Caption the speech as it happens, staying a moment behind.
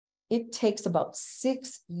it takes about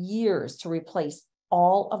 6 years to replace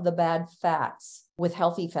all of the bad fats with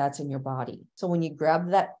healthy fats in your body. So when you grab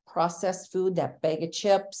that processed food, that bag of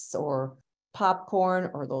chips or popcorn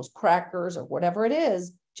or those crackers or whatever it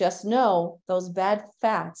is, just know those bad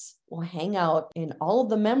fats will hang out in all of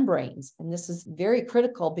the membranes. And this is very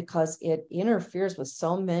critical because it interferes with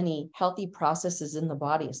so many healthy processes in the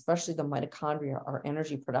body, especially the mitochondria, our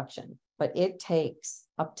energy production. But it takes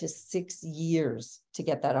up to 6 years to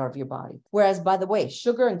get that out of your body. Whereas, by the way,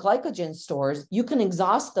 sugar and glycogen stores, you can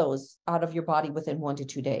exhaust those out of your body within 1 to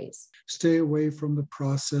 2 days. Stay away from the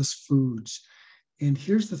processed foods. And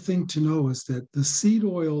here's the thing to know is that the seed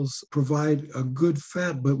oils provide a good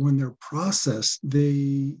fat, but when they're processed,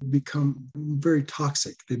 they become very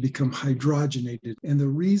toxic. They become hydrogenated. And the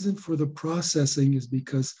reason for the processing is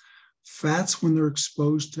because fats, when they're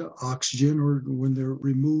exposed to oxygen or when they're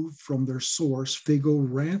removed from their source, they go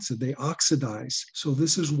rancid, they oxidize. So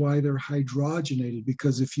this is why they're hydrogenated,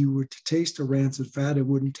 because if you were to taste a rancid fat, it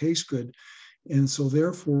wouldn't taste good. And so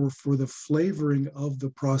therefore, for the flavoring of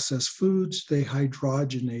the processed foods, they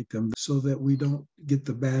hydrogenate them so that we don't get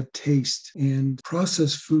the bad taste. And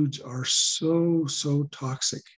processed foods are so toxic.